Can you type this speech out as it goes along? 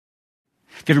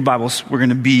If you have your Bibles, we're going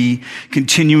to be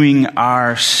continuing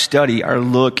our study, our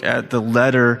look at the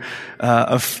letter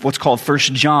of what's called 1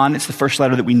 John. It's the first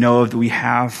letter that we know of that we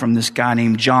have from this guy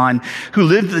named John, who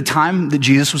lived at the time that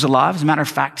Jesus was alive. As a matter of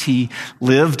fact, he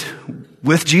lived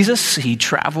with Jesus. He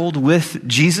traveled with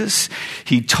Jesus.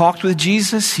 He talked with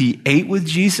Jesus. He ate with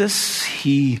Jesus.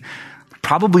 He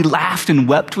probably laughed and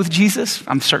wept with Jesus,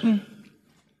 I'm certain.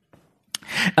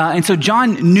 And so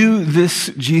John knew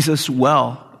this Jesus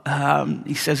well.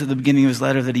 He says at the beginning of his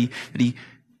letter that he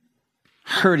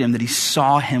heard him, that he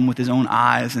saw him with his own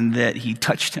eyes, and that he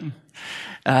touched him.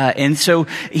 And so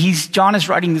John is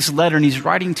writing this letter, and he's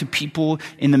writing to people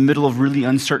in the middle of really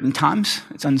uncertain times.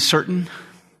 It's uncertain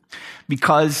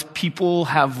because people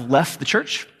have left the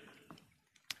church,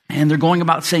 and they're going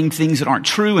about saying things that aren't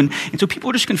true, and so people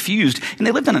are just confused. And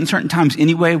they lived in uncertain times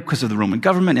anyway because of the Roman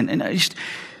government, and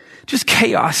just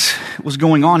chaos was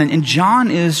going on. And John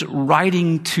is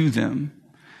writing to them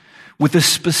with a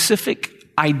specific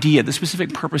idea, the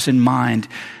specific purpose in mind,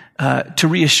 to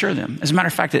reassure them. As a matter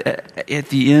of fact, at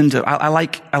the end, I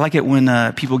like it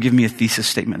when people give me a thesis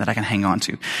statement that I can hang on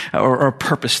to, or a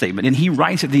purpose statement. And he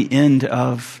writes at the end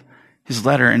of his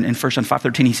letter in 1 John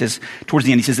 5:13, he says, towards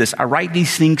the end, he says this: I write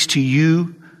these things to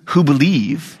you who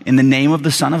believe in the name of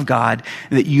the Son of God,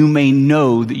 that you may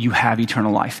know that you have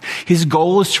eternal life. His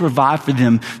goal is to provide for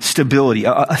them stability,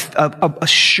 a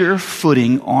sure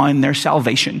footing on their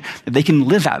salvation that they can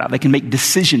live out of. They can make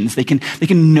decisions. They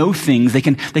can know things. They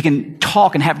can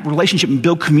talk and have relationship and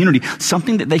build community.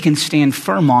 Something that they can stand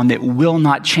firm on that will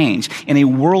not change in a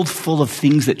world full of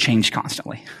things that change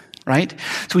constantly. Right?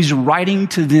 So he's writing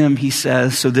to them, he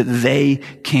says, so that they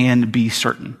can be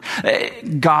certain.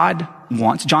 John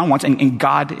wants, and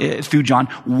God, through John,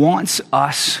 wants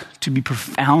us to be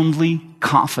profoundly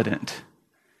confident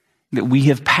that we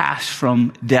have passed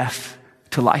from death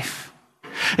to life.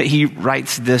 He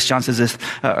writes this, John says this,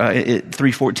 at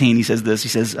 3:14, he says this, he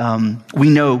says, we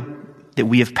know that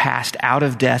we have passed out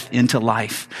of death into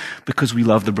life because we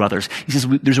love the brothers. He says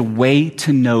there's a way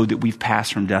to know that we've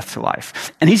passed from death to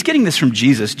life. And he's getting this from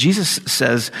Jesus. Jesus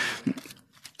says,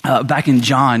 back in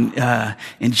John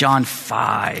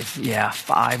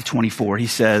 5:24, he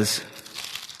says,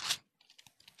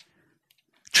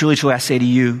 truly, truly, I say to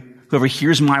you, whoever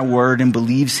hears my word and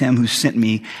believes him who sent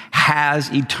me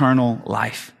has eternal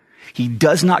life. He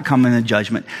does not come into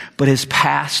judgment, but has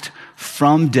passed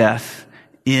from death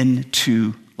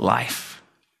into life.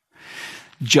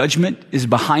 Judgment is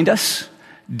behind us.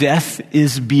 Death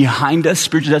is behind us.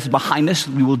 Spiritual death is behind us.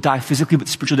 We will die physically, but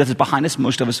spiritual death is behind us.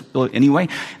 Most of us will anyway,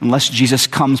 unless Jesus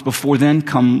comes before then.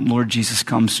 Come, Lord Jesus,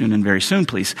 come soon and very soon,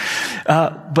 please.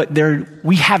 But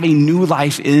we have a new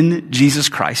life in Jesus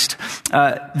Christ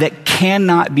that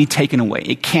cannot be taken away.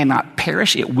 It cannot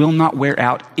perish. It will not wear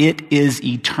out. It is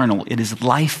eternal. It is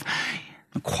life,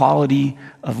 the quality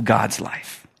of God's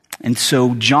life. And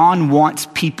so John wants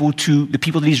the people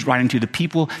that he's writing to, the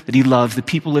people that he loves, the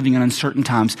people living in uncertain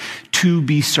times, to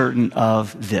be certain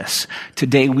of this.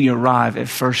 Today we arrive at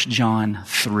 1 John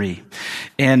 3.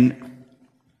 And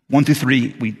 1 through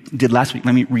 3 we did last week.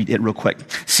 Let me read it real quick.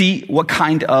 See what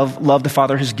kind of love the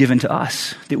Father has given to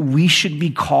us, that we should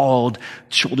be called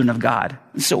children of God.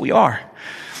 And so we are.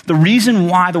 The reason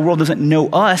why the world doesn't know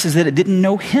us is that it didn't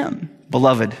know him.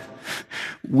 Beloved,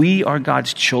 we are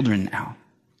God's children now.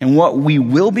 And what we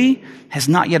will be has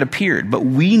not yet appeared, but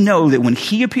we know that when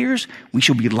he appears, we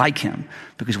shall be like him,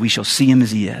 because we shall see him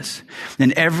as he is.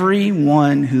 And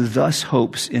everyone who thus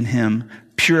hopes in him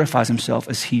purifies himself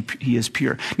as he is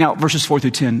pure. Now, verses 4 through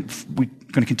 10, we're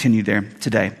going to continue there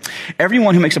today.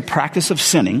 Everyone who makes a practice of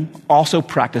sinning also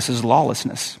practices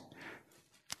lawlessness.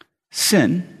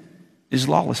 Sin is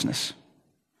lawlessness.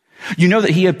 You know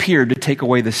that he appeared to take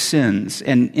away the sins,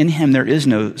 and in him there is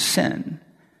no sin.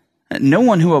 No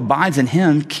one who abides in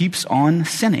him keeps on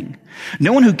sinning.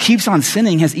 No one who keeps on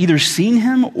sinning has either seen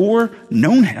him or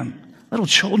known him. Little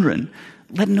children,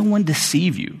 let no one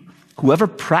deceive you. Whoever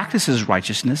practices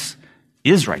righteousness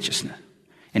is righteousness.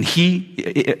 And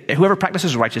whoever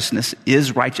practices righteousness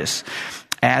is righteous,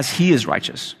 as he is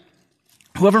righteous.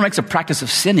 Whoever makes a practice of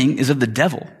sinning is of the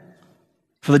devil.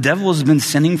 For the devil has been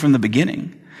sinning from the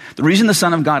beginning. The reason the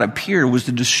Son of God appeared was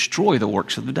to destroy the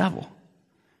works of the devil.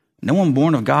 No one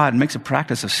born of God makes a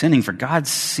practice of sinning, for God's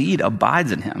seed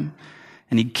abides in him,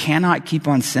 and he cannot keep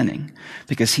on sinning,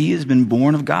 because he has been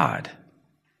born of God.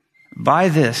 By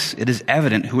this, it is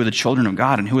evident who are the children of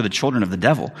God and who are the children of the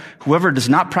devil. Whoever does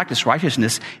not practice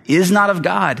righteousness is not of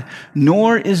God,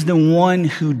 nor is the one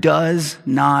who does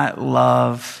not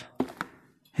love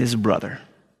his brother.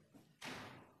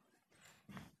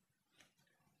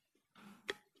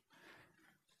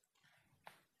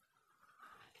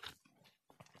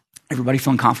 Everybody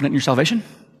feeling confident in your salvation?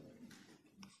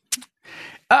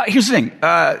 Here's the thing.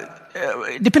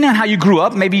 Depending on how you grew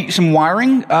up, maybe some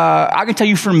wiring, I can tell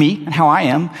you for me and how I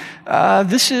am,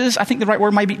 this is, I think the right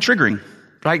word might be triggering,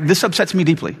 right? This upsets me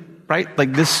deeply, right?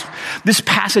 Like this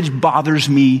passage bothers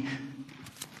me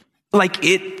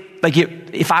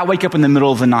if I wake up in the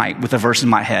middle of the night with a verse in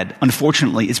my head,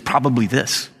 unfortunately, it's probably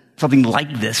this. Something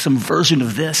like this, some version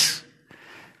of this.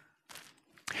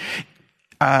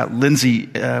 Lindsay,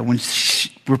 when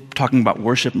we're talking about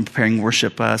worship and preparing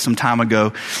worship some time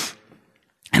ago,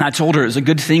 and I told her it's a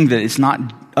good thing that it's not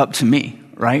up to me,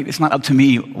 right? It's not up to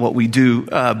me what we do,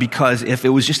 because if it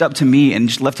was just up to me and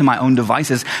just left to my own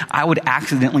devices, I would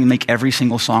accidentally make every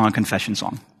single song a confession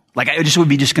song. Like it just would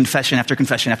be just confession after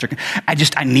confession after.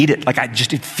 I need it.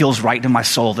 It feels right in my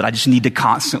soul that I just need to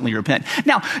constantly repent.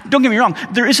 Now, don't get me wrong.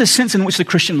 There is a sense in which the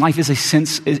Christian life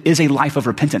is a life of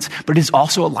repentance, but it is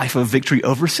also a life of victory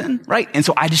over sin, right? And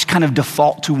so I just kind of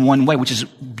default to one way, which is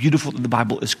beautiful that the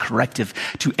Bible is corrective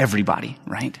to everybody,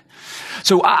 right?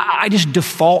 So I just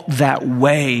default that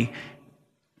way,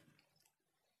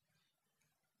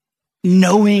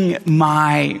 knowing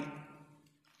my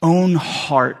own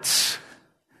heart's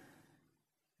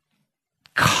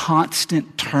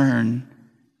constant turn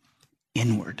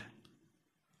inward.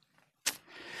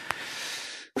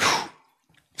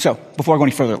 So, before I go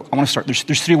any further, I want to start.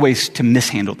 There's three ways to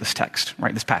mishandle this text,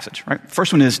 right? This passage, right?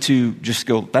 First one is to just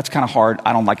go, that's kind of hard.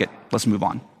 I don't like it. Let's move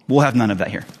on. We'll have none of that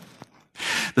here.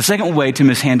 The second way to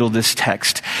mishandle this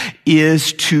text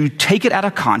is to take it out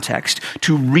of context,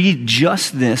 to read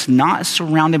just this, not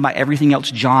surrounded by everything else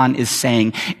John is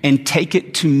saying, and take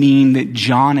it to mean that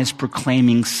John is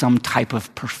proclaiming some type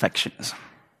of perfectionism.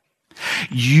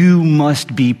 You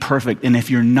must be perfect, and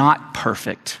if you're not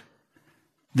perfect,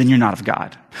 then you're not of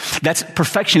God. That's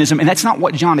perfectionism, and that's not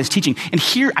what John is teaching. And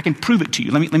here, I can prove it to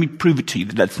you. Let me prove it to you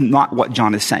that that's not what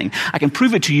John is saying. I can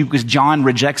prove it to you because John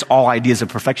rejects all ideas of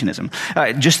perfectionism.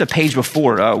 Just a page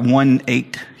before,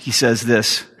 1:8, he says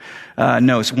this.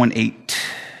 No, it's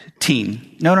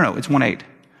 1:18. No, it's 1:8.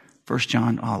 1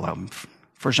 John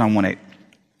 1:8.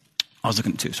 I was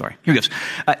looking at 2, sorry. Here it goes.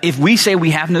 If we say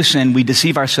we have no sin, we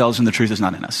deceive ourselves and the truth is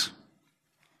not in us.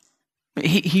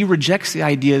 He rejects the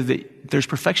idea that there's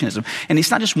perfectionism. And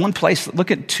it's not just one place. Look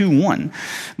at 2:1.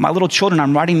 My little children,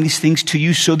 I'm writing these things to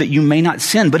you so that you may not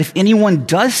sin. But if anyone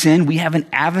does sin, we have an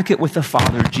advocate with the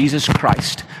Father, Jesus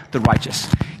Christ, the righteous.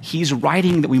 He's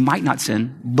writing that we might not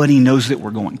sin, but he knows that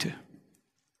we're going to.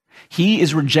 He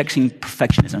is rejecting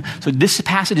perfectionism. So this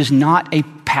passage is not a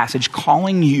passage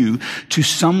calling you to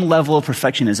some level of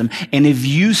perfectionism. And if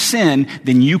you sin,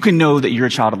 then you can know that you're a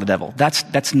child of the devil.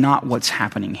 That's not what's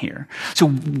happening here.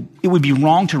 So it would be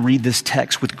wrong to read this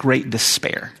text with great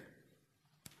despair.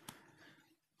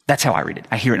 That's how I read it.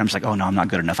 I hear it and I'm just like, oh no, I'm not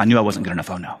good enough. I knew I wasn't good enough.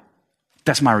 Oh no.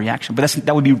 That's my reaction. But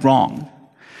that would be wrong.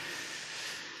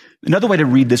 Another way to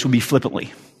read this would be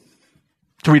flippantly.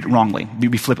 To read it wrongly,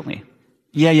 would be flippantly.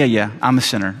 Yeah, I'm a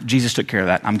sinner. Jesus took care of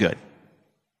that. I'm good.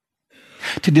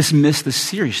 To dismiss the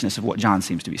seriousness of what John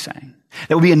seems to be saying.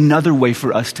 That would be another way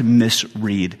for us to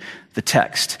misread the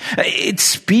text. It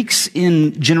speaks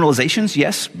in generalizations,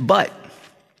 yes, but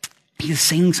he is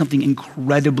saying something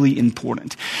incredibly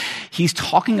important. He's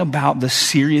talking about the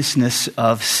seriousness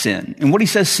of sin. And what he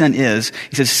says sin is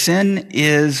sin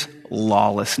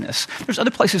lawlessness. There's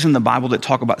other places in the Bible that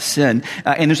talk about sin,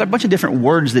 and there's a bunch of different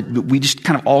words that we just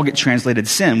kind of all get translated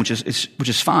sin, which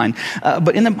is fine.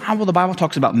 But in the Bible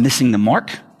talks about missing the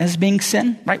mark as being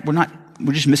sin, right?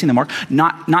 We're just missing the mark,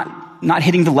 not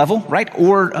hitting the level, right?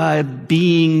 Or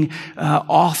being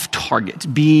off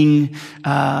target, being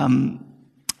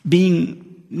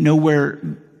nowhere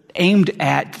aimed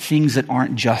at things that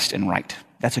aren't just and right.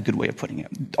 That's a good way of putting it.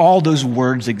 All those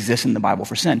words exist in the Bible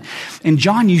for sin. And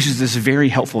John uses this very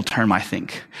helpful term, I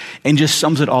think, and just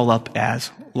sums it all up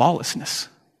as lawlessness.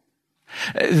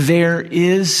 There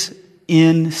is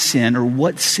in sin, or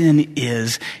what sin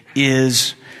is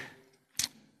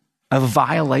a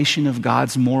violation of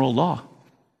God's moral law.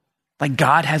 Like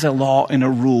God has a law and a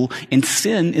rule, and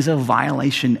sin is a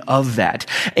violation of that.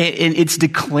 And it's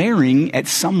declaring at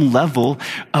some level,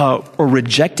 or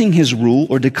rejecting his rule,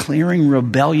 or declaring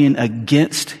rebellion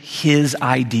against his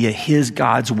idea, his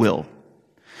God's will.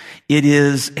 It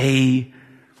is a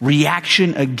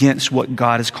reaction against what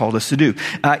God has called us to do.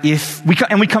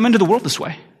 We come into the world this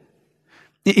way.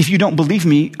 If you don't believe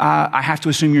me, I have to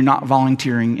assume you're not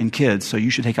volunteering in kids, so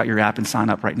you should take out your app and sign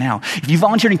up right now. If you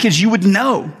volunteered in kids, you would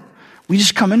know. We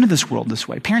just come into this world this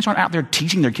way. Parents aren't out there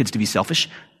teaching their kids to be selfish.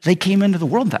 They came into the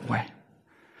world that way.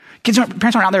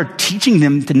 Parents aren't out there teaching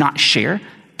them to not share.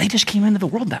 They just came into the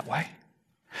world that way.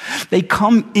 They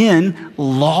come in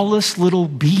lawless little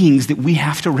beings that we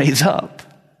have to raise up.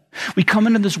 We come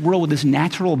into this world with this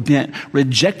natural bent,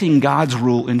 rejecting God's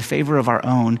rule in favor of our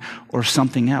own or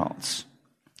something else.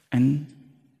 And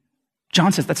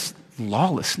John says that's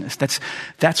lawlessness.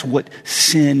 That's what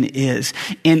sin is.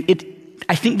 And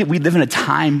I think that we live in a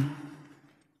time,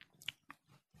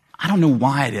 I don't know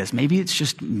why it is. Maybe it's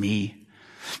just me.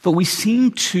 But we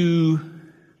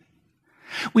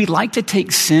like to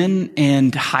take sin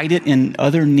and hide it in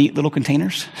other neat little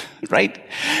containers, right?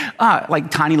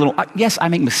 Like tiny little, yes, I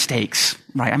make mistakes,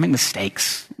 right? I make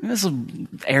mistakes. This is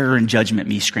error in judgment,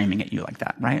 me screaming at you like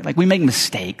that, right? Like we make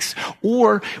mistakes.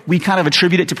 Or we kind of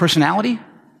attribute it to personality.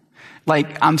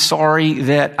 Like, I'm sorry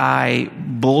that I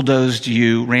bulldozed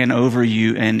you, ran over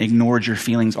you, and ignored your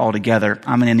feelings altogether.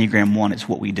 I'm an Enneagram 1. It's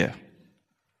what we do.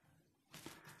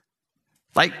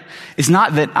 Like, it's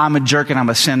not that I'm a jerk and I'm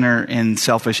a sinner and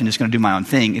selfish and just going to do my own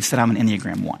thing. It's that I'm an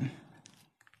Enneagram 1.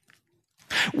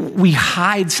 We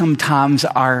hide sometimes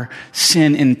our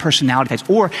sin in personality types.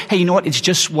 Or, hey, you know what? It's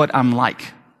just what I'm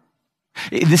like.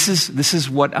 This is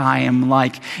what I am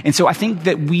like. And so I think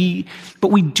that we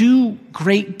do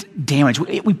great damage.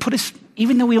 We put us,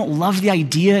 even though we don't love the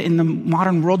idea in the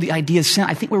modern world, the idea of sin,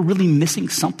 I think we're really missing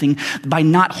something by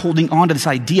not holding on to this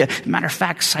idea. Matter of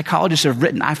fact, psychologists have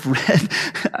written, I've read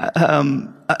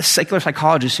secular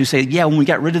psychologists who say, yeah, when we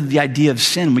got rid of the idea of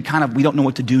sin, we don't know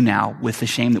what to do now with the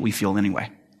shame that we feel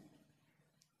anyway.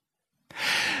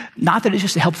 Not that it's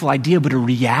just a helpful idea, but a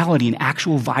reality, an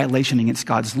actual violation against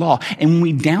God's law. And when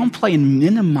we downplay and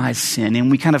minimize sin and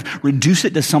we kind of reduce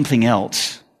it to something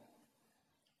else,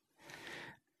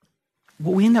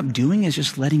 what we end up doing is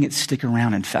just letting it stick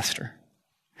around and fester.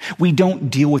 We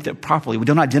don't deal with it properly. We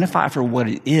don't identify for what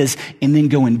it is and then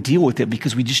go and deal with it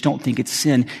because we just don't think it's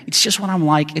sin. It's just what I'm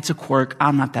like. It's a quirk.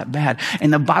 I'm not that bad.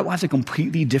 And the Bible has a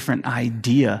completely different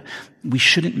idea. We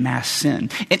shouldn't mask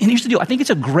sin. And here's the deal. I think it's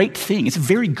a great thing. It's a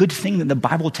very good thing that the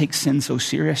Bible takes sin so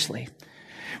seriously.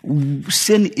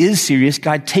 Sin is serious.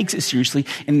 God takes it seriously.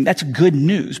 And that's good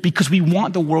news because we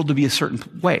want the world to be a certain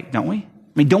way, don't we? I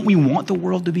mean, don't we want the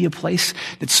world to be a place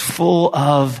that's full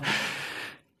of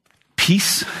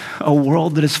peace, a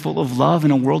world that is full of love,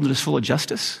 and a world that is full of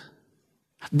justice?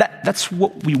 That's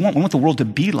what we want. We want the world to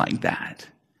be like that.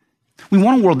 We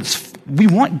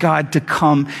want God to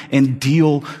come and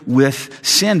deal with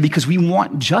sin because we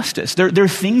want justice. There are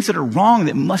things that are wrong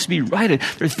that must be righted.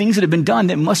 There are things that have been done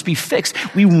that must be fixed.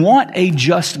 We want a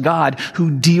just God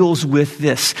who deals with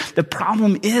this. The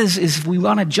problem is if we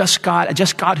want a just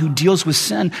God who deals with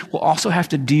sin, will also have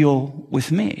to deal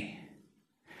with me.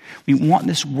 We want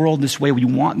this world this way. We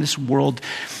want this world,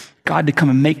 God to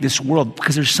come and make this world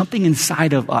because there's something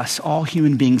inside of us, all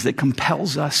human beings, that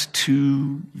compels us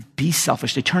to be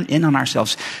selfish, to turn in on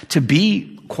ourselves, to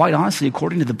be, quite honestly,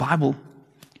 according to the Bible,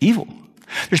 evil.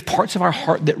 There's parts of our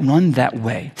heart that run that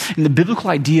way. And the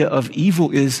biblical idea of evil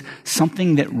is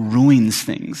something that ruins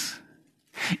things.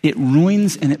 It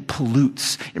ruins and it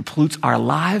pollutes. It pollutes our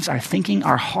lives, our thinking,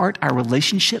 our heart, our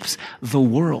relationships, the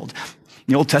world.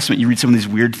 In the Old Testament, you read some of these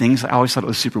weird things. I always thought it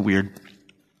was super weird.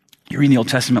 You read in the Old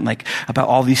Testament, like, about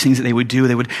all these things that they would do.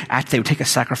 They would take a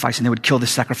sacrifice and they would kill the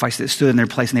sacrifice that stood in their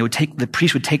place, and the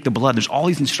priest would take the blood. There's all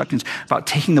these instructions about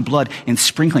taking the blood and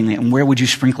sprinkling it, and where would you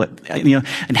sprinkle it,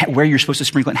 and where you're supposed to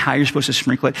sprinkle it, and how you're supposed to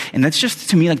sprinkle it. And that's just,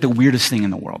 to me, like the weirdest thing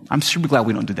in the world. I'm super glad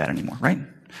we don't do that anymore, right?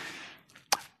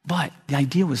 But the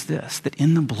idea was this, that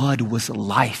in the blood was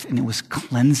life, and it was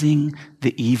cleansing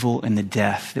the evil and the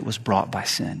death that was brought by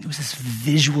sin. It was this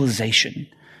visualization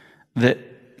that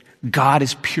God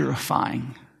is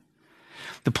purifying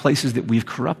the places that we've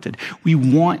corrupted. We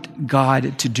want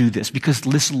God to do this because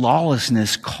this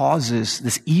lawlessness causes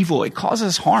this evil. It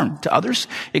causes harm to others.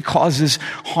 It causes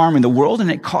harm in the world,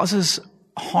 and it causes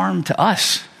harm to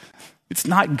us. It's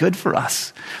not good for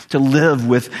us to live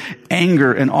with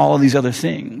anger and all of these other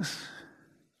things.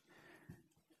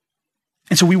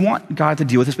 And so we want God to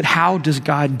deal with this, but how does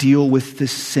God deal with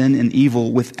this sin and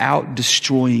evil without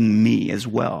destroying me as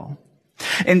well?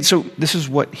 And so this is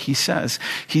what he says.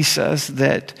 He says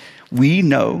that we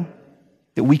know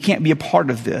that we can't be a part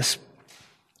of this,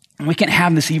 and we can't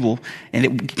have this evil, and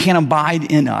it can't abide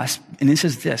in us. And it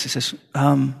says this, it says,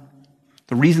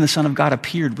 the reason the Son of God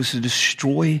appeared was to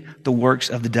destroy the works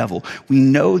of the devil. We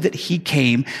know that he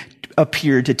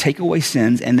appeared to take away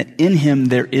sins, and that in him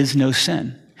there is no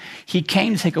sin. He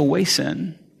came to take away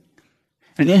sin,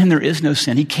 and in him there is no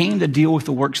sin. He came to deal with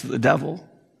the works of the devil.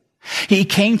 He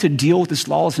came to deal with this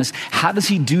lawlessness. How does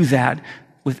he do that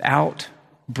without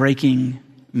breaking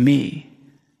me?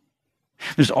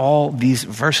 There's all these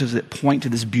verses that point to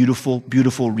this beautiful,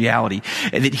 beautiful reality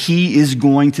that he is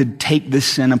going to take this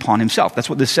sin upon himself. That's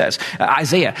what this says.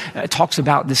 Isaiah talks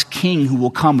about this king who will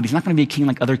come, but he's not going to be a king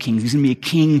like other kings. He's going to be a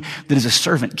king that is a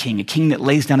servant king, a king that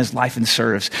lays down his life and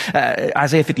serves.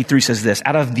 Isaiah 53 says this,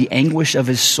 out of the anguish of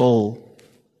his soul,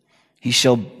 he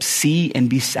shall see and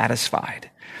be satisfied.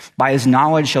 By his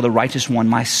knowledge shall the righteous one,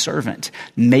 my servant,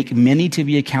 make many to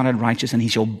be accounted righteous, and he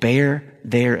shall bear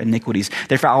their iniquities.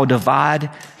 Therefore I will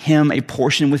divide him a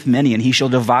portion with many, and he shall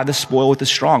divide the spoil with the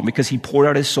strong, because he poured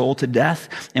out his soul to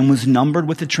death and was numbered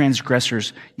with the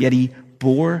transgressors. Yet he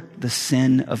bore the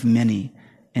sin of many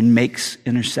and makes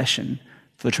intercession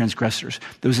for the transgressors.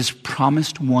 There was this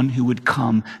promised one who would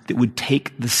come that would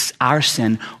take our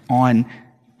sin on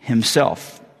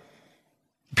himself.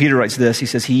 Peter writes this, he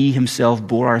says, he himself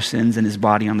bore our sins in his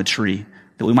body on the tree,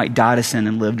 that we might die to sin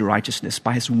and live to righteousness.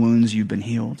 By his wounds you've been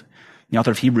healed. The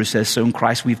author of Hebrews says, so in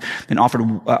Christ we've been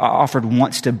offered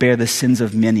once to bear the sins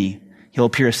of many. He'll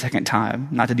appear a second time,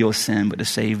 not to deal with sin, but to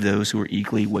save those who are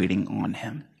eagerly waiting on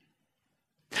him.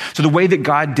 So the way that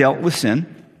God dealt with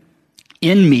sin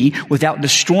in me without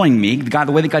destroying me,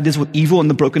 the way that God deals with evil and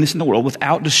the brokenness in the world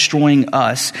without destroying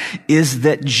us, is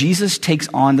that Jesus takes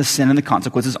on the sin and the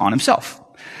consequences on himself.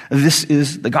 This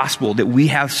is the gospel, that we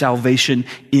have salvation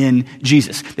in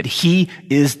Jesus, that he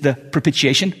is the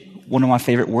propitiation. One of my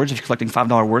favorite words, if you're collecting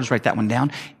 $5 words, write that one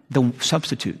down. The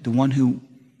substitute, the one who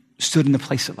stood in the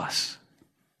place of us.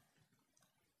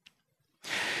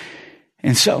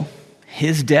 And so,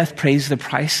 his death pays the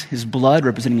price. His blood,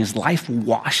 representing his life,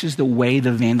 washes away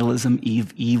the vandalism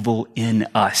of evil in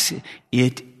us.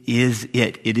 It is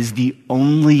it. It is the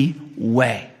only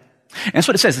way. And that's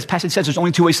what it says. This passage says there's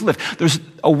only two ways to live. There's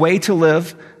a way to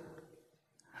live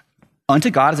unto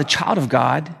God as a child of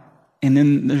God, and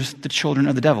then there's the children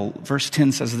of the devil. Verse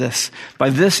 10 says this, by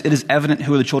this it is evident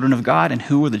who are the children of God and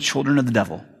who are the children of the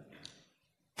devil.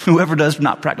 Whoever does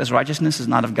not practice righteousness is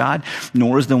not of God,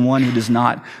 nor is the one who does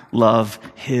not love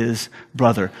his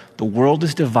brother. The world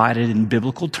is divided in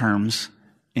biblical terms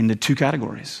into two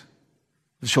categories,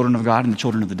 the children of God and the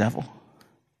children of the devil.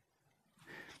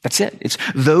 That's it. It's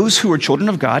those who are children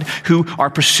of God, who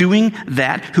are pursuing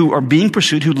that, who are being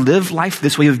pursued, who live life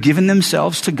this way, who have given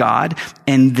themselves to God,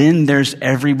 and then there's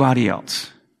everybody else.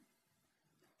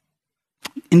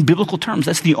 In biblical terms,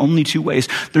 that's the only two ways.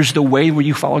 There's the way where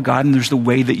you follow God, and there's the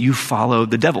way that you follow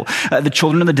the devil. The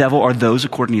children of the devil are those,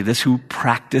 according to this, who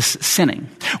practice sinning.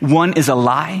 One is a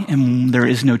lie, and there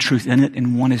is no truth in it,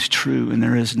 and one is true, and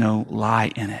there is no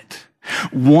lie in it.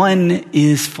 One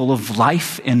is full of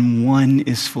life and one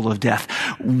is full of death.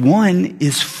 One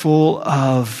is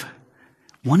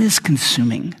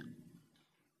consuming.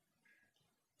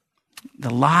 The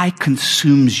lie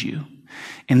consumes you,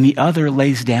 and the other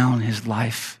lays down his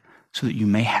life so that you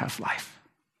may have life.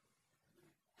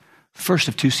 First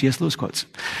of two C.S. Lewis quotes.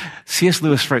 C.S.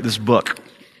 Lewis wrote this book.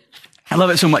 I love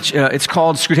it so much. It's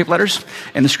called Screwtape Letters.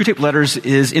 And the Screwtape Letters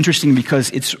is interesting because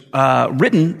it's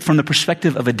written from the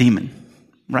perspective of a demon,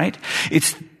 right?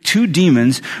 It's two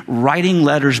demons writing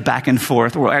letters back and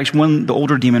forth, or actually the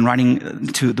older demon writing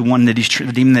to the one that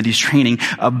the demon that he's training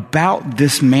about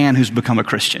this man who's become a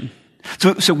Christian.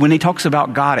 So when he talks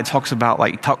about God, it talks about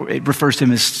it refers to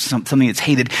him as something that's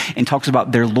hated, and talks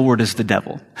about their Lord as the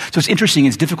devil. So it's interesting.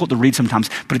 It's difficult to read sometimes,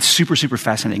 but it's super, super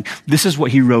fascinating. This is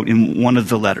what he wrote in one of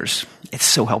the letters. It's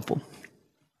so helpful.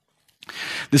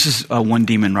 This is one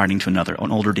demon writing to another,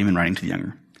 an older demon writing to the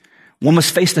younger. One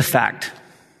must face the fact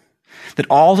that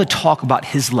all the talk about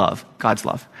his love, God's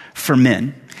love, for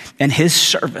men, and his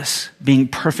service being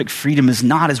perfect freedom is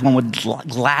not, as one would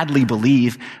gladly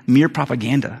believe, mere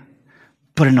propaganda,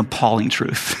 but an appalling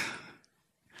truth.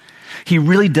 He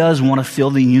really does want to fill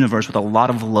the universe with a lot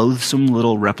of loathsome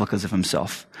little replicas of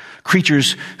himself.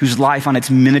 Creatures whose life on its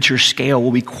miniature scale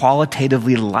will be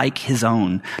qualitatively like his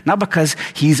own. Not because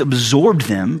he's absorbed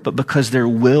them, but because their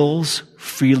wills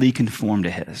freely conform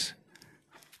to his.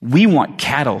 We want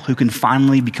cattle who can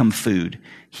finally become food.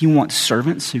 He wants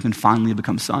servants who can finally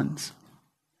become sons.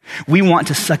 We want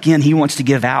to suck in. He wants to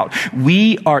give out.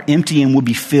 We are empty and will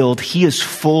be filled. He is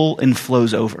full and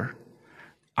flows over.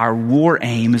 Our war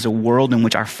aim is a world in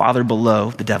which our father below,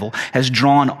 the devil, has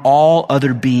drawn all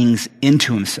other beings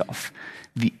into himself.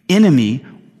 The enemy,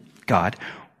 God,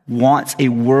 wants a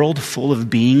world full of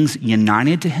beings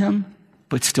united to him,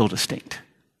 but still distinct.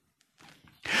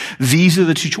 These are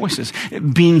the two choices: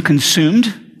 being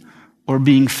consumed or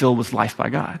being filled with life by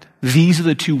God. These are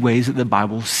the two ways that the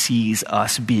Bible sees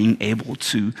us being able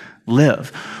to live.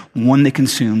 One that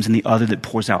consumes and the other that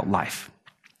pours out life.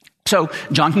 So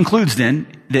John concludes then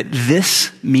that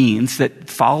this means that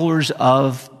followers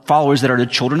followers that are the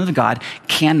children of God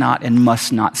cannot and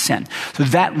must not sin. So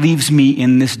that leaves me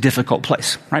in this difficult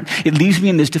place, right? It leaves me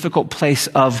in this difficult place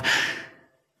of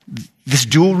this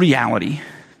dual reality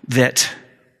that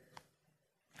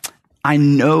I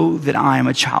know that I am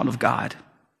a child of God,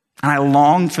 and I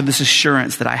long for this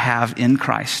assurance that I have in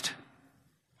Christ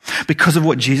because of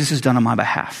what Jesus has done on my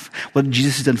behalf, what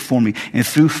Jesus has done for me, and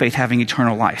through faith having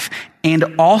eternal life.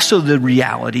 And also the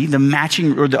reality, the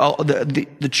matching, or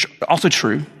also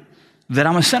true, that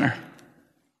I'm a sinner.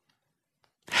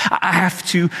 I have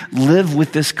to live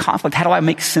with this conflict. How do I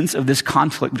make sense of this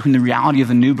conflict between the reality of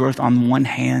the new birth on one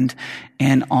hand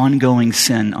and ongoing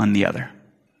sin on the other?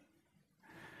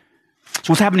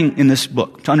 So what's happening in this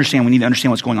book? To understand, we need to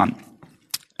understand what's going on.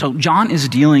 So John is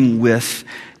dealing with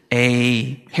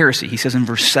a heresy. He says in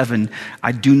verse 7,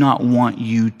 I do not want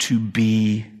you to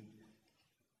be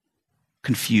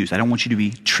confused. I don't want you to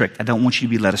be tricked. I don't want you to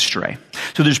be led astray.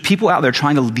 So there's people out there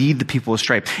trying to lead the people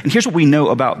astray. And here's what we know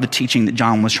about the teaching that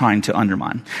John was trying to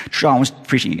undermine. John was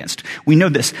preaching against. We know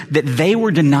this, that they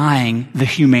were denying the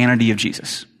humanity of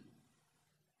Jesus.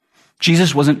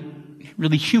 Jesus wasn't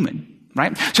really human.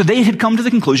 Right? So they had come to the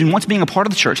conclusion, once being a part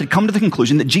of the church, had come to the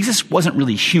conclusion that Jesus wasn't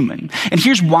really human. And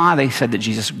here's why they said that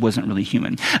Jesus wasn't really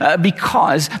human.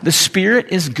 Because the spirit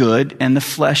is good and the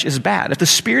flesh is bad. If the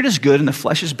spirit is good and the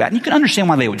flesh is bad, and you can understand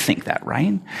why they would think that,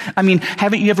 right? I mean,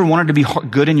 haven't you ever wanted to be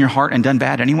good in your heart and done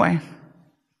bad anyway?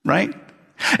 Right?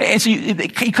 And so you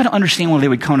kind of understand why they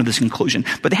would come to this conclusion.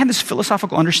 But they had this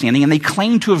philosophical understanding, and they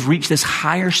claimed to have reached this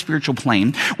higher spiritual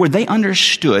plane where they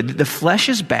understood the flesh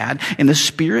is bad and the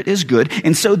spirit is good.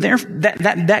 And so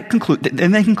they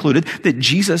concluded that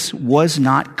Jesus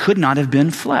could not have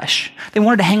been flesh. They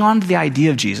wanted to hang on to the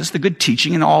idea of Jesus, the good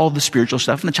teaching and all the spiritual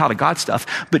stuff and the child of God stuff,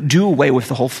 but do away with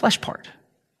the whole flesh part.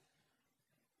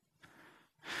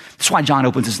 That's why John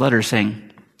opens his letter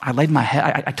saying, I laid my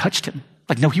head, I touched him.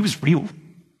 Like, no, he was real.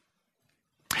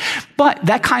 But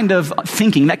that kind of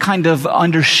thinking, that kind of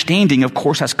understanding, of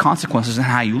course, has consequences in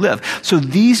how you live. So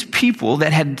these people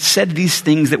that had said these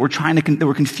things that were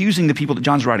confusing the people that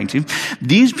John's writing to,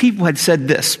 these people had said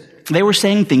this. They were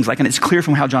saying things like, and it's clear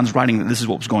from how John's writing that this is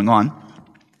what was going on.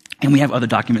 And we have other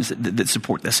documents that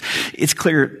support this. It's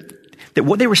clear that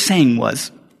what they were saying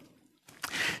was,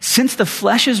 since the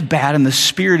flesh is bad and the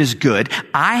spirit is good,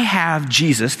 I have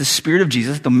Jesus, the spirit of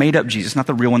Jesus, the made up Jesus, not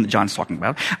the real one that John's talking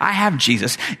about. I have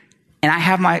Jesus and I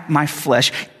have my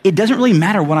flesh. It doesn't really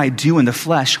matter what I do in the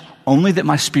flesh, only that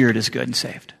my spirit is good and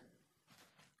saved.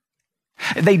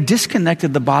 They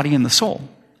disconnected the body and the soul.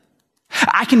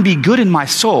 I can be good in my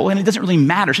soul, and it doesn't really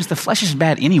matter. Since the flesh is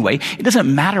bad anyway, it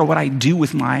doesn't matter what I do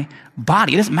with my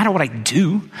body. It doesn't matter what I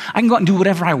do. I can go out and do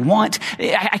whatever I want.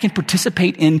 I can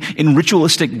participate in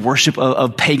ritualistic worship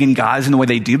of pagan gods in the way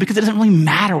they do, because it doesn't really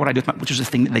matter what I do with my, which is the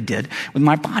thing that they did with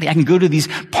my body. I can go to these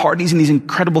parties and these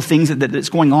incredible things that's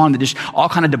going on, that just all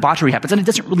kind of debauchery happens, and it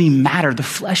doesn't really matter. The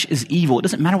flesh is evil. It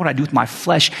doesn't matter what I do with my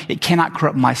flesh. It cannot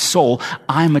corrupt my soul.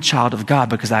 I'm a child of God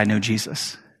because I know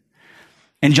Jesus.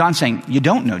 And John's saying, you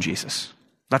don't know Jesus.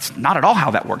 That's not at all how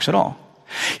that works at all.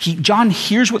 John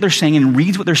hears what they're saying and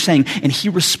reads what they're saying, and he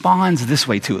responds this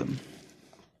way to them.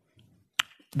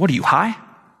 What are you, high?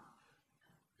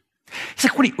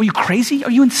 He's like, are you crazy?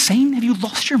 Are you insane? Have you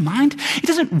lost your mind? It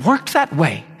doesn't work that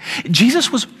way.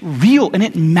 Jesus was real, and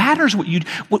it matters what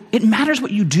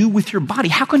you do with your body.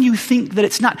 How can you think that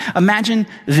it's not? Imagine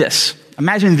this. I'm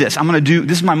going to do,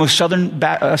 this is my most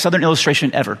southern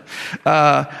illustration ever.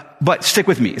 But stick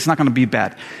with me. It's not going to be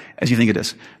bad as you think it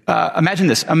is. Imagine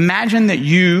this. Imagine that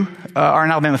you are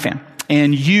an Alabama fan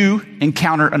and you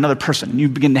encounter another person. You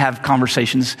begin to have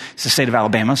conversations. It's the state of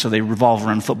Alabama, so they revolve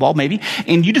around football maybe.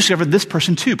 And you discover this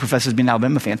person too professes being an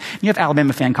Alabama fan. And you have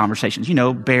Alabama fan conversations. You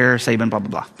know, Bear, Saban, blah, blah,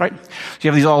 blah, right? So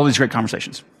you have all these great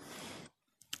conversations.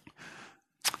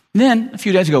 Then a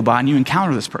few days go by and you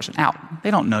encounter this person out.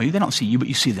 They don't know you. They don't see you, but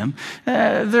you see them.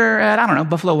 They're at,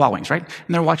 Buffalo Wild Wings, right?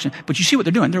 And they're watching, but you see what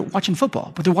they're doing. They're watching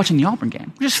football, but they're watching the Auburn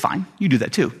game, which is fine. You do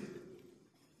that too.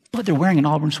 But they're wearing an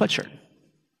Auburn sweatshirt.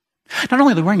 Not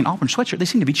only are they wearing an Auburn sweatshirt, they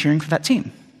seem to be cheering for that team.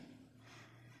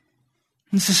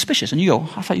 And it's suspicious. And you go,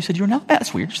 I thought you said you were an Alabama.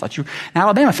 That's weird. I just thought you were an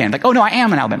Alabama fan. Like, oh no, I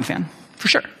am an Alabama fan. For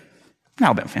sure. An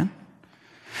Alabama fan.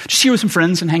 Just here with some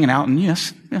friends and hanging out, and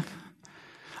yes, yeah.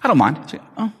 I don't mind. So,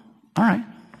 oh, all right.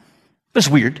 That's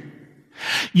weird.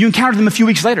 You encounter them a few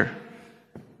weeks later.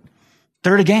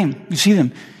 They're at a game. You see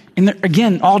them. And they're,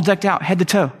 again, all decked out, head to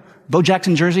toe. Bo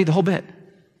Jackson jersey, the whole bit.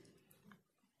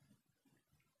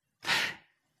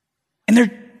 And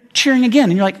they're cheering again.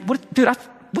 And you're like, what, dude,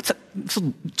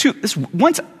 this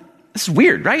is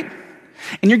weird, right?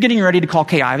 And you're getting ready to call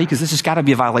Kay Ivey because this has got to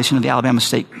be a violation of the Alabama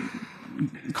state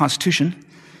constitution.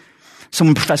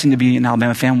 Someone professing to be an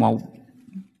Alabama fan while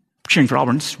cheering for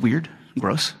Auburn. It's weird,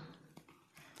 gross.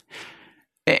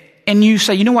 And you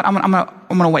say, you know what, I'm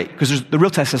gonna wait because the real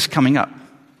test is coming up.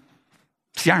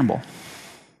 It's the Iron Bowl.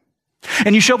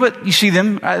 And you show up, you see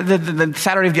them, the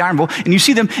Saturday of the Iron Bowl, and you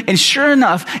see them, and sure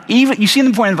enough, even you see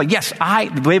them pointing like, yes,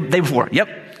 the day before,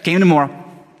 yep, game tomorrow,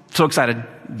 so excited,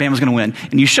 Bama's gonna win.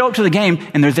 And you show up to the game,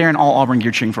 and they're there in all Auburn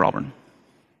gear cheering for Auburn. And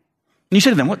you say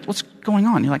to them, what's going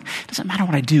on? You're like, it doesn't matter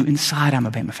what I do, inside I'm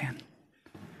a Bama fan.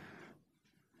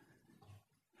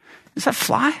 Does that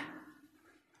fly?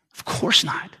 Of course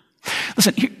not.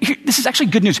 Listen, this is actually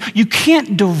good news. You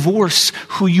can't divorce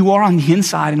who you are on the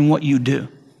inside and what you do.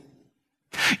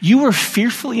 You are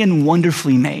fearfully and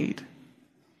wonderfully made.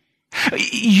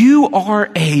 You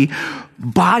are a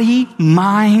body,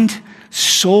 mind,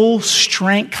 soul,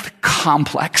 strength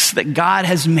complex that God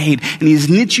has made, and he's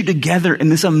knit you together in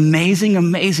this amazing,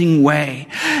 amazing way.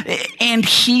 And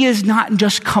he is not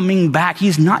just coming back.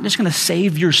 He's not just going to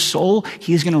save your soul.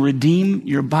 He is going to redeem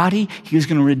your body. He is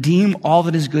going to redeem all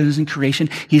that is good in creation.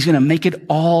 He's going to make it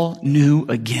all new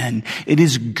again. It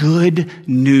is good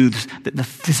news that the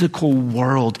physical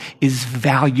world is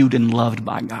valued and loved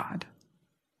by God.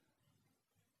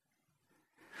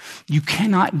 You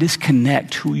cannot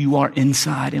disconnect who you are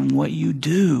inside and what you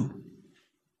do.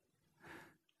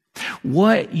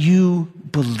 What you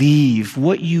believe,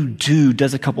 what you do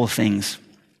does a couple of things.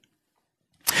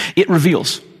 It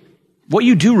reveals. What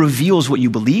you do reveals what you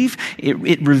believe.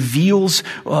 It reveals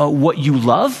what you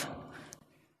love.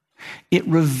 It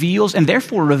reveals, and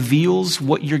therefore reveals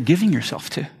what you're giving yourself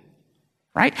to.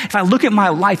 Right? If I look at my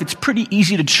life, it's pretty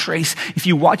easy to trace, if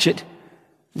you watch it,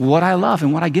 what I love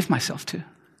and what I give myself to.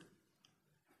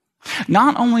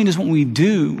 Not only does what we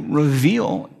do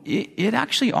reveal, it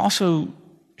actually also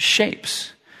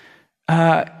shapes.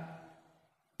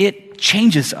 It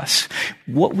changes us.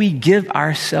 What we give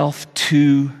ourselves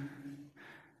to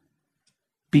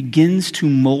begins to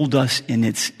mold us in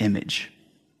its image.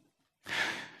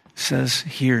 Says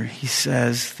here, he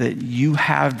says that you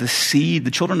have the seed,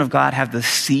 the children of God have the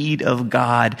seed of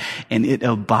God, and it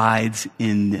abides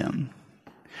in them.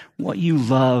 What you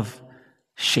love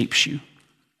shapes you.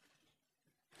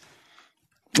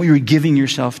 What you're giving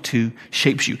yourself to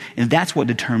shapes you. And that's what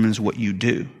determines what you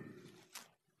do.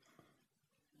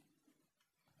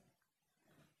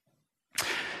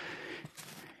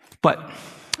 But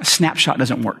a snapshot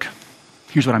doesn't work.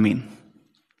 Here's what I mean.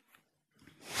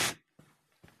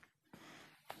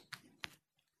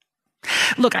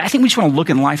 Look, I think we just want to look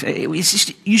in life. You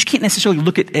just can't necessarily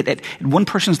look at one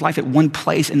person's life at one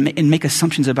place and make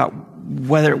assumptions about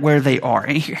where they are.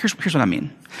 And here's what I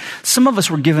mean. Some of us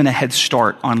were given a head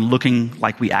start on looking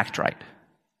like we act right.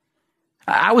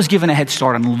 I was given a head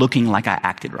start on looking like I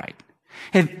acted right.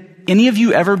 Have any of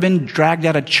you ever been dragged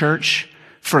out of church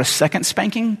for a second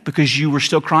spanking because you were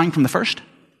still crying from the first?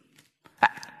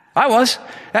 I was.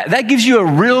 That gives you a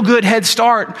real good head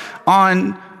start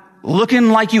on looking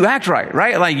like you act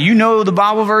right? Like, you know the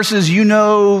Bible verses, you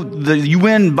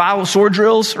win Bible sword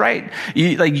drills, right?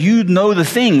 You know the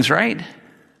things, right?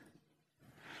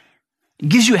 It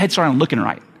gives you a head start on looking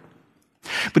right.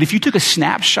 But if you took a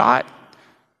snapshot,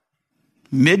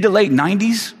 mid to late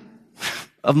 90s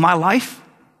of my life,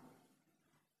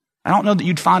 I don't know that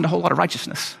you'd find a whole lot of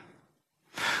righteousness.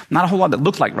 Not a whole lot that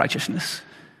looked like righteousness.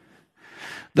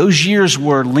 Those years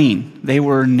were lean. They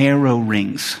were narrow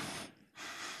rings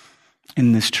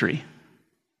in this tree.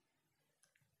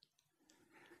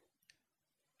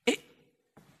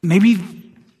 Maybe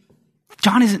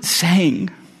John isn't saying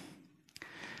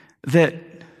that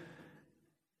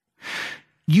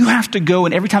you have to go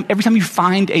and every time you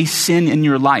find a sin in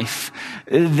your life,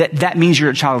 that means you're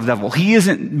a child of the devil. He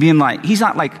isn't being like, he's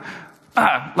not like,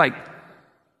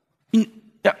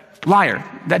 liar,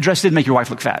 that dress did make your wife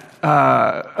look fat.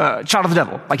 Child of the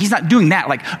devil. Like, he's not doing that.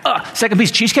 Like, second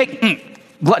piece of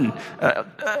cheesecake, glutton,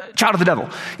 child of the devil.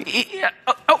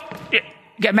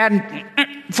 Get mad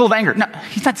and full of anger. No,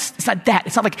 it's not that.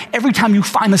 It's not like every time you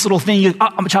find this little thing,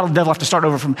 I'm a child of the devil, I have to start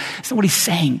over from. That's not what he's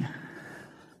saying.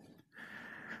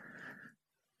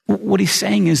 What he's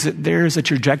saying is that there is a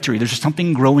trajectory. There's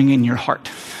something growing in your heart.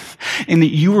 And that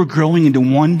you are growing into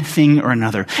one thing or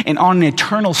another. And on an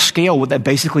eternal scale, what that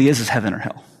basically is heaven or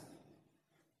hell.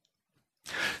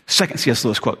 Second C.S.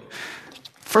 Lewis quote.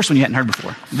 First one you hadn't heard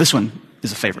before. This one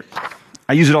is a favorite.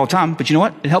 I use it all the time, but you know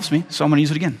what? It helps me, so I'm going to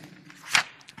use it again.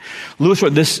 Lewis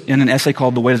wrote this in an essay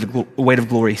called The Weight of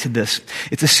Glory. He said this: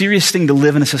 it's a serious thing to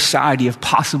live in a society of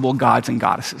possible gods and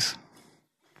goddesses.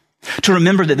 To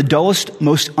remember that the dullest,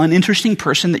 most uninteresting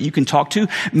person that you can talk to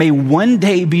may one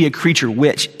day be a creature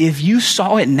which, if you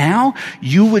saw it now,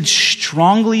 you would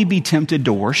strongly be tempted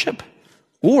to worship,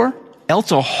 or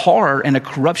else a horror and a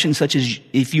corruption such as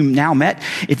if you now met,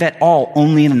 if at all,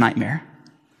 only in a nightmare.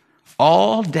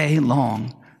 All day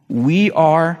long, we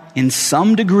are, in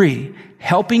some degree,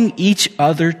 helping each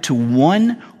other to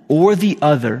one or the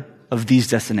other of these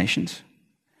destinations.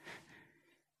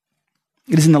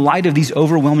 It is in the light of these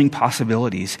overwhelming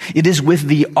possibilities, it is with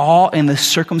the awe and the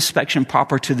circumspection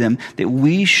proper to them that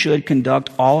we should conduct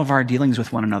all of our dealings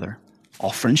with one another.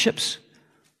 All friendships,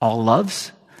 all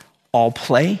loves, all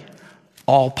play,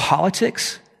 all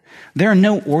politics. There are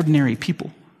no ordinary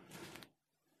people.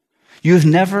 You have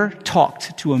never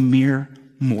talked to a mere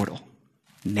mortal.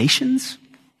 Nations,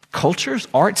 cultures,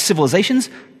 arts, civilizations,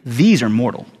 these are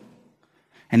mortal.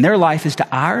 And their life is to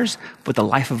ours but the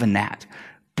life of a gnat.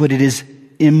 But it is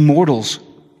immortals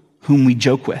whom we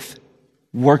joke with,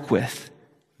 work with,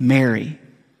 marry,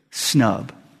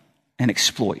 snub, and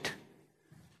exploit.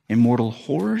 Immortal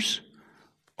horrors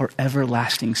or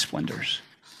everlasting splendors.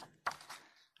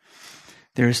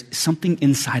 There's something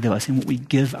inside of us, and what we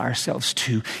give ourselves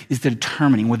to is the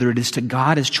determining whether it is to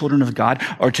God as children of God,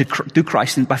 or to through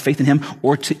Christ and by faith in Him,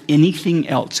 or to anything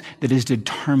else that is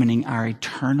determining our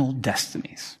eternal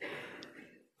destinies.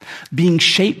 Being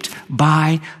shaped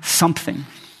by something.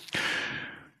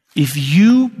 If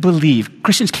you believe,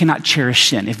 Christians cannot cherish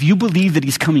sin. If you believe that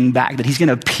He's coming back, that He's going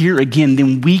to appear again,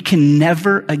 then we can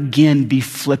never again be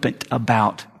flippant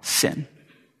about sin.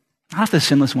 Not if the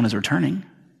sinless one is returning.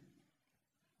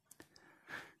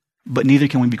 But neither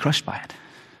can we be crushed by it.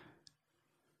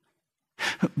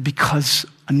 Because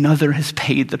another has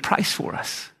paid the price for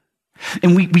us.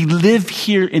 And we live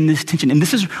here in this tension. And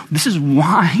this is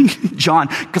why John,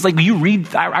 because like you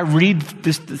read, I read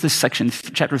this section,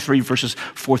 chapter 3, verses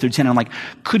 4 through 10. And I'm like,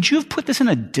 could you have put this in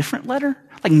a different letter?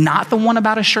 Like not the one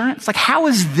about assurance? Like how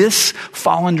does this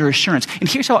fall under assurance? And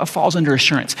here's how it falls under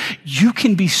assurance. You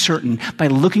can be certain by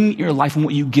looking at your life and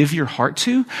what you give your heart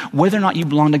to, whether or not you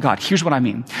belong to God. Here's what I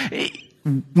mean.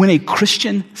 When a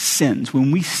Christian sins,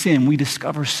 when we sin, we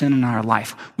discover sin in our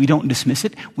life. We don't dismiss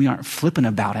it. We aren't flippant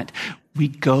about it. We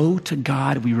go to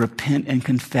God, we repent and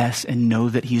confess and know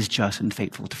that He is just and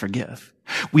faithful to forgive.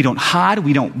 We don't hide,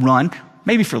 we don't run,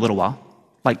 maybe for a little while,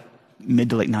 like mid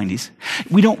to late 90s.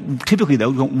 We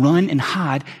don't run and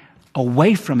hide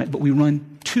away from it, but we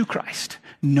run to Christ,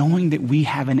 knowing that we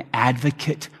have an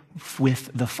advocate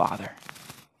with the Father.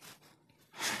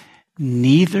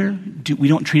 We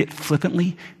don't treat it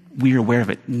flippantly. We are aware of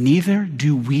it. Neither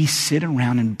do we sit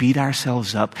around and beat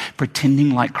ourselves up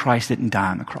pretending like Christ didn't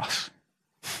die on the cross.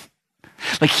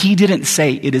 Like He didn't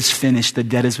say it is finished, the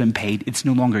debt has been paid, it's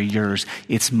no longer yours,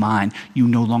 it's mine. You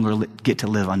no longer get to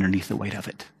live underneath the weight of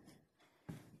it.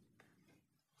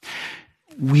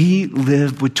 We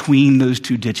live between those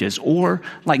two ditches, or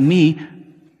like me,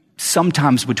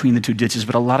 sometimes between the two ditches,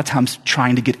 but a lot of times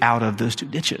trying to get out of those two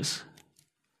ditches.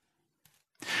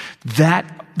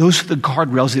 Those are the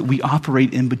guardrails that we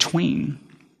operate in between.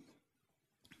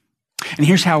 And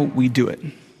here's how we do it.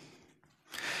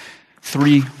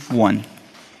 3:1.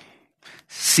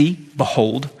 See,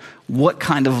 behold, what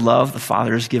kind of love the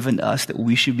Father has given us that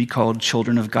we should be called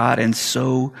children of God, and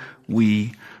so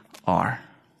we are.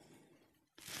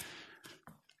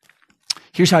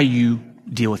 Here's how you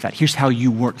deal with that. Here's how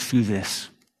you work through this.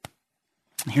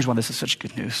 And here's why this is such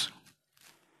good news.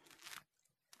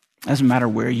 It doesn't matter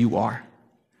where you are.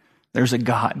 There's a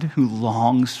God who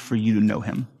longs for you to know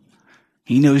Him.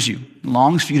 He knows you,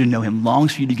 longs for you to know Him,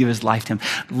 longs for you to give His life to Him,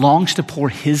 longs to pour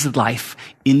His life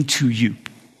into you.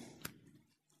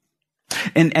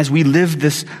 And as we live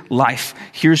this life,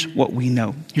 here's what we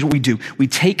know. Here's what we do. We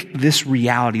take this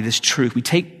reality, this truth, we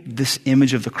take this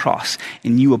image of the cross,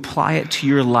 and you apply it to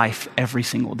your life every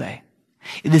single day.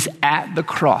 It is at the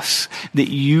cross that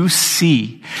you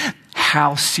see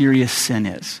how serious sin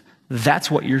is.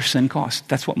 That's what your sin cost.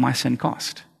 That's what my sin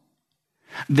cost.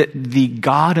 That the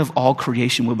God of all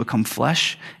creation will become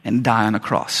flesh and die on a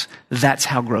cross. That's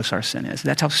how gross our sin is.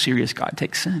 That's how serious God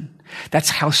takes sin. That's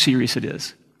how serious it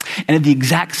is. And at the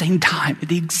exact same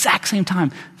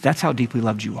time, that's how deeply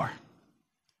loved you are.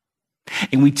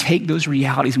 And we take those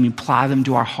realities and we apply them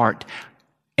to our heart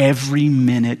every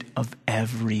minute of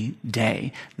every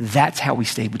day. That's how we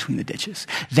stay between the ditches.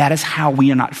 That is how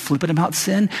we are not flippant about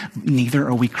sin, neither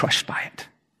are we crushed by it.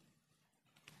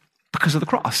 Because of the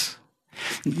cross.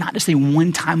 Not just a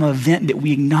one-time event that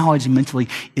we acknowledge mentally.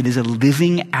 It is a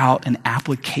living out an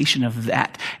application of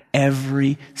that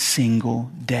every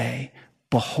single day.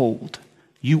 Behold,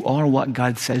 you are what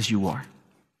God says you are.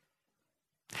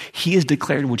 He has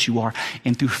declared what you are,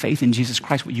 and through faith in Jesus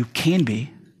Christ, what you can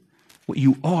be, what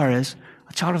you are is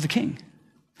a child of the King.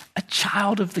 A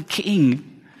child of the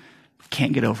King.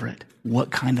 Can't get over it.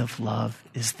 What kind of love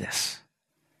is this?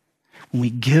 When we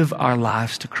give our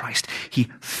lives to Christ, he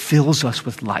fills us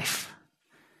with life.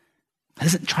 He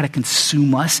doesn't try to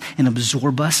consume us and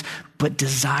absorb us, but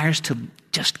desires to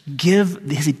just give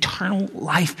his eternal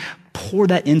life, pour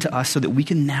that into us so that we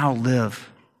can now live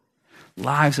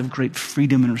lives of great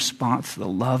freedom in response to the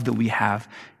love that we have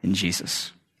in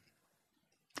Jesus.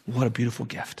 What a beautiful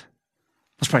gift.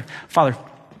 Let's pray. Father,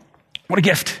 what a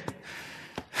gift.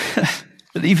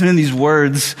 But even in these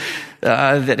words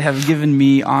that have given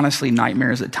me, honestly,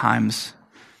 nightmares at times.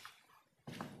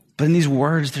 But in these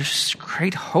words, there's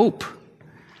great hope.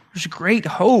 There's great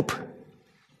hope.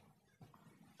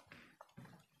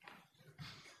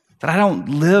 That I don't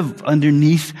live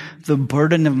underneath the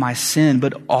burden of my sin,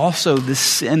 but also the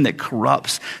sin that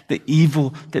corrupts, the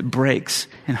evil that breaks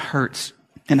and hurts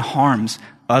and harms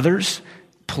others,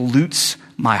 pollutes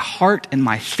my heart and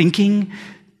my thinking.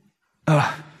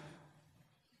 It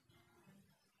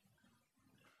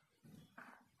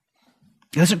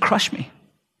doesn't crush me.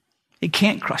 It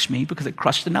can't crush me because it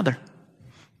crushed another.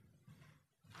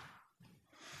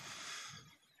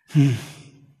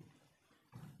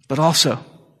 But also,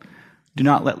 do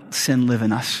not let sin live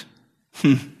in us.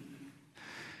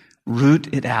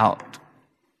 Root it out.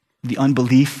 The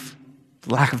unbelief,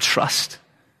 the lack of trust,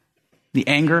 the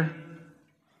anger,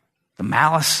 the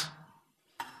malice,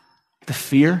 the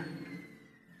fear.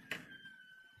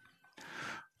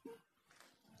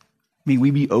 May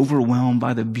we be overwhelmed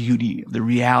by the beauty, the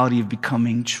reality of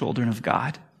becoming children of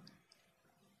God.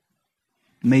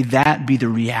 May that be the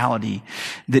reality,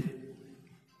 that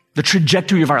the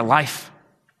trajectory of our life,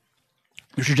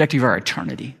 the trajectory of our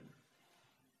eternity.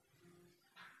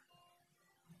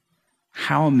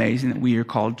 How amazing that we are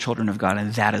called children of God,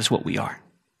 and that is what we are.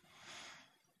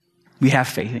 We have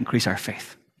faith. Increase our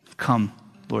faith. Come,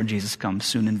 Lord Jesus, come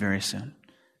soon and very soon.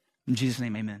 In Jesus'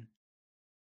 name, amen.